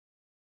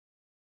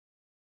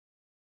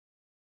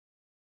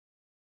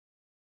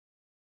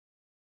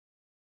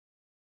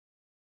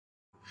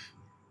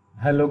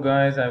Hello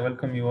guys, I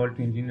welcome you all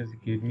to Engineers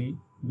Academy.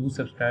 Do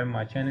subscribe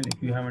my channel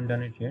if you haven't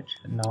done it yet.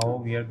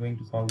 Now we are going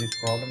to solve this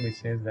problem which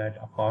says that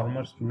a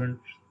former student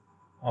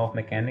of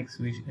mechanics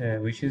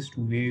wishes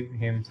to weigh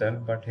himself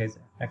but has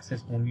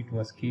access only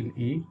to a scale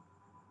A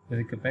with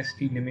a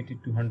capacity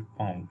limited to 100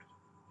 pound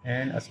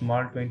and a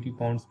small 20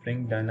 pound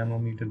spring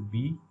dynamometer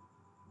B.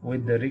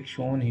 With the rig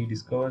shown, he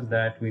discovers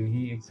that when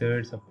he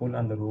exerts a pull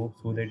on the rope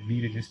so that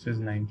B registers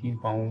 19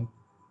 pound,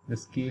 the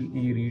scale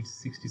A reads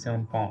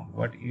 67 pound.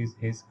 What is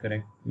his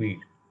correct weight?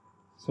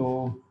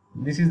 So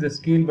this is the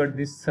scale, but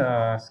this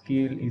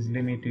scale is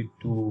limited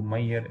to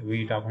measure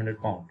weight of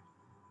 100 pound.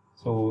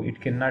 So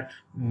it cannot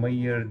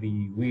measure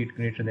the weight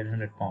greater than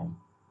 100 pound.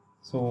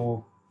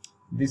 So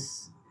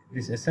this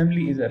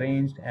assembly is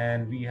arranged,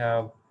 and we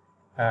have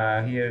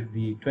here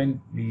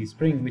the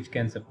spring which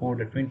can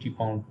support a 20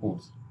 pound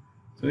force.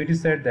 So it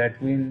is said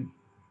that when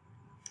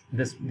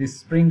this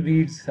spring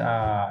reads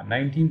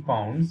 19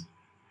 pounds,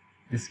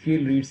 the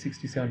scale reads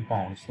 67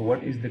 pounds. So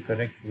what is the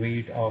correct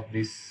weight of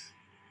this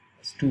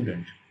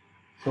student?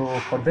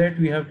 So for that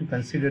we have to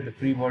consider the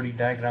free body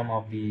diagram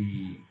of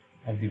the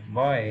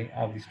boy,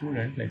 of the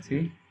student. Let's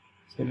say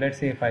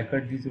if I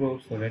cut these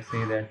ropes, so let's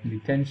say that the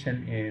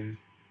tension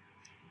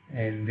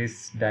in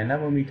this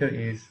dynamometer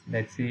is,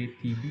 let's say,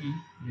 TB.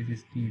 This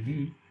is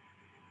TB.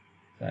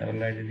 So I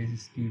will write that this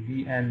is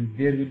TB, and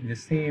there will be the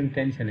same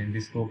tension in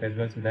this rope as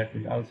well, so that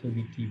will also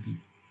be TB.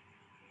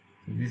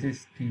 So this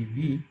is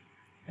TB,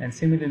 and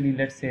similarly,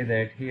 let's say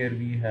that here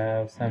we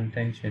have some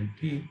tension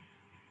T,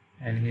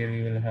 and here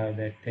we will have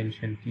that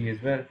tension T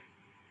as well,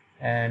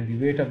 and the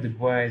weight of the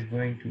boy is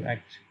going to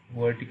act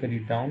vertically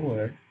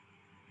downward.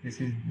 This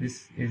is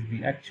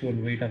the actual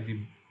weight of the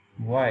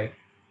boy,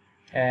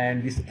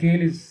 and the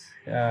scale is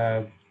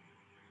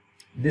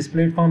this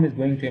platform is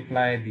going to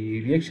apply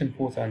the reaction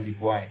force on the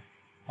boy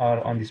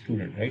or on the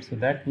student, right? So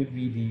that will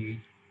be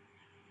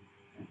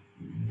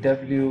the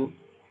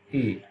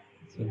WA.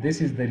 So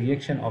this is the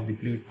reaction of the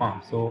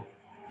platform. So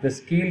the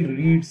scale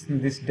reads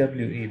this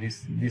WA,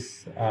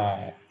 this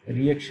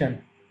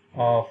reaction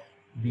of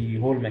the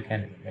whole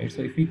mechanism, right?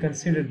 So if we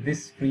consider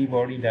this free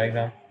body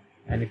diagram,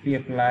 and if we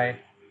apply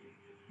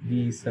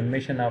the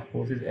summation of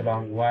forces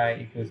along y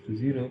equals to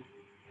 0,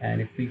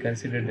 and if we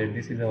consider that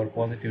this is our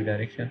positive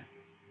direction,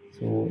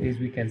 so as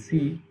we can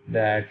see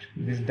that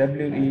this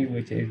WE,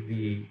 which is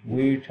the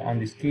weight on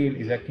the scale,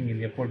 is acting in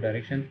the upward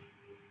direction.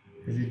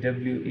 This is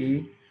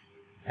WE,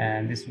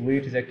 and this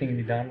weight is acting in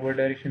the downward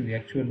direction, the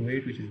actual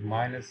weight, which is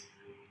minus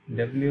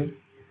W,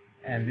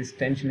 and this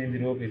tension in the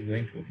rope is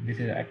this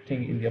is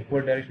acting in the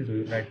upward direction, so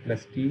we write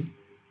plus T,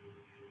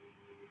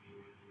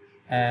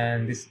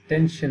 and this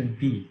tension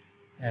B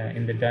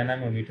in the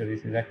dynamometer,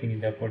 this is acting in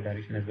the upward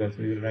direction as well, so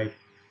we will write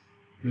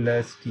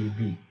plus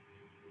TB.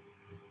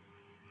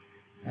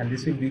 And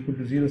this will be equal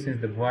to 0 since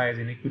the y is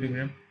in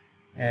equilibrium,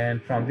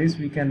 and from this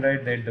we can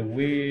write that the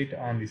weight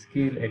on the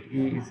scale at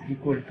A is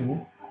equal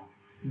to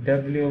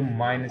W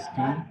minus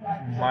T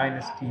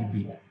minus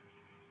TB.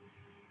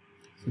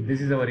 So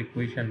this is our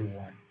equation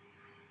 1.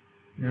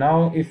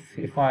 Now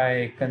if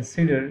I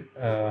consider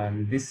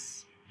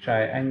this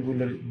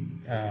triangular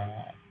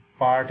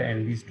part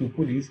and these two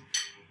pulleys,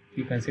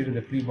 we consider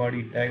the free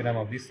body diagram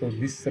of this. So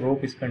this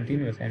rope is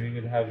continuous, and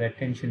we will have that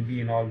tension B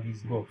in all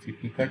these ropes.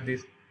 If we cut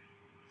this,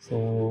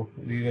 so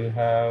we will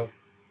have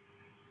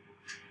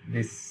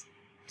this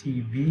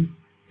TB,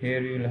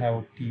 here we will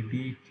have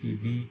TB,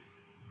 TB,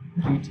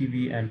 3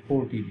 TB and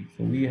 4 TB.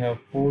 So we have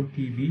 4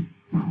 TB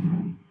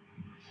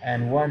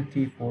and 1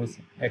 T force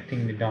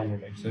acting in the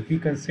downward direction. So if we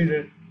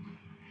consider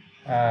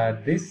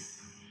this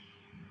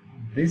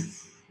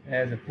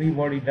as a free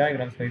body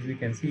diagram, so as we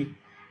can see,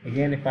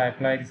 again, if I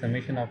apply the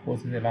summation of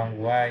forces along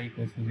y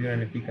equals to 0,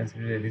 and if we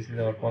consider that this is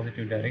our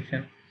positive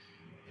direction,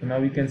 so now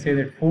we can say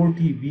that 4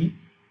 TB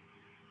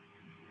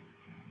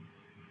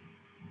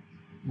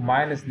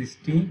minus this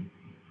T,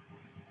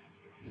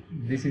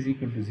 this is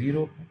equal to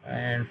 0,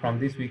 and from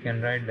this we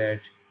can write that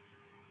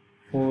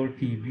 4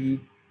 TB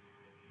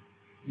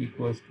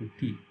equals to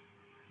T.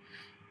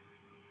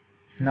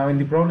 Now in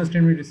the problem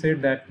statement it is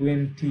said that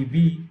when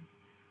TB,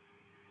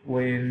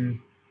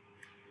 when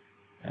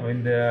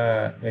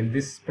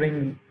this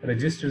spring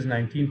registers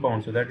 19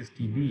 pounds, so that is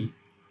TB,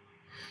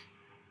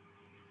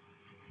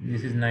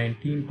 this is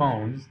 19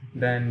 pounds,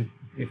 then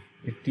if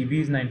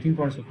TB is 19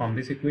 pounds, so from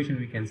this equation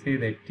we can say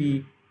that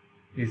T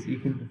is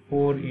equal to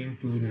 4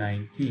 into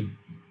 19.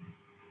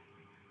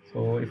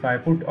 So if I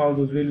put all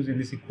those values in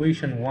this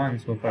equation 1,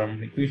 so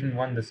from equation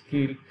 1 the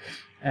scale,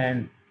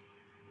 and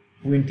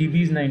when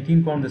TB is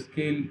 19 pounds, the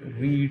scale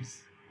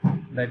reads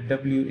that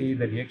WA,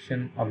 the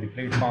reaction of the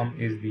platform,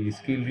 is the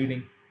scale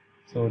reading,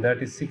 so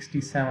that is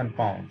 67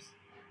 pounds.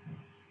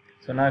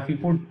 So now if we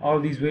put all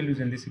these values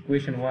in this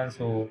equation 1,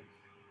 so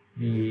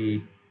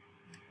the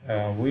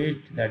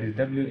weight, that is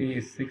WA,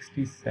 is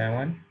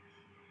 67,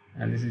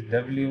 and this is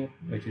W,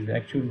 which is the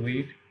actual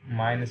weight,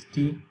 minus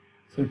T.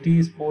 So T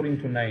is 4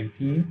 into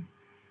 19,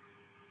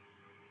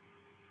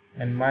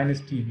 and minus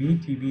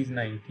TB, TB is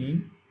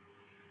 19.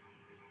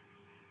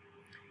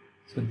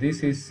 So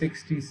this is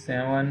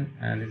 67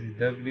 and this is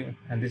W,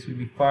 and this will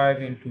be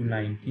 5 into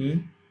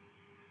 19,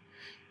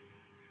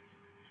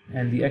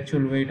 and the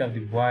actual weight of the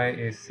boy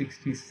is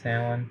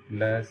 67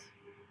 plus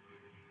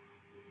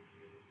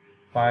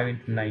 5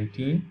 into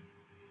 19,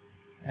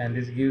 and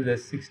this gives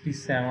us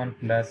 67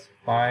 plus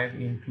 5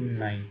 into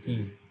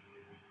 19.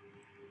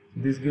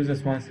 This gives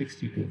us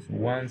 162, so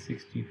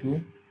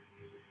 162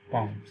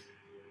 pounds.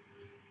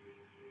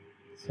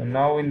 So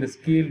now in the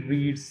scale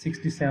reads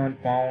 67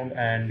 pound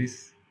and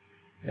this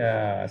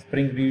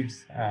spring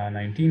reads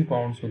 19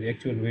 pounds, so the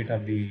actual weight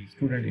of the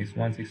student is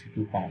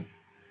 162 pound.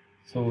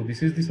 So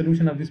this is the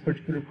solution of this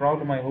particular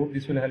problem. I hope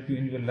this will help you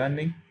in your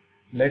learning.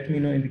 Let me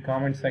know in the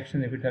comment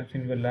section if it helps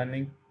in your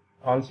learning.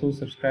 Also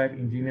subscribe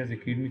Engineers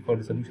Academy for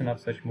the solution of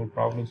such more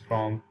problems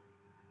from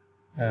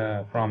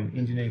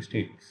engineering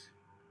statistics.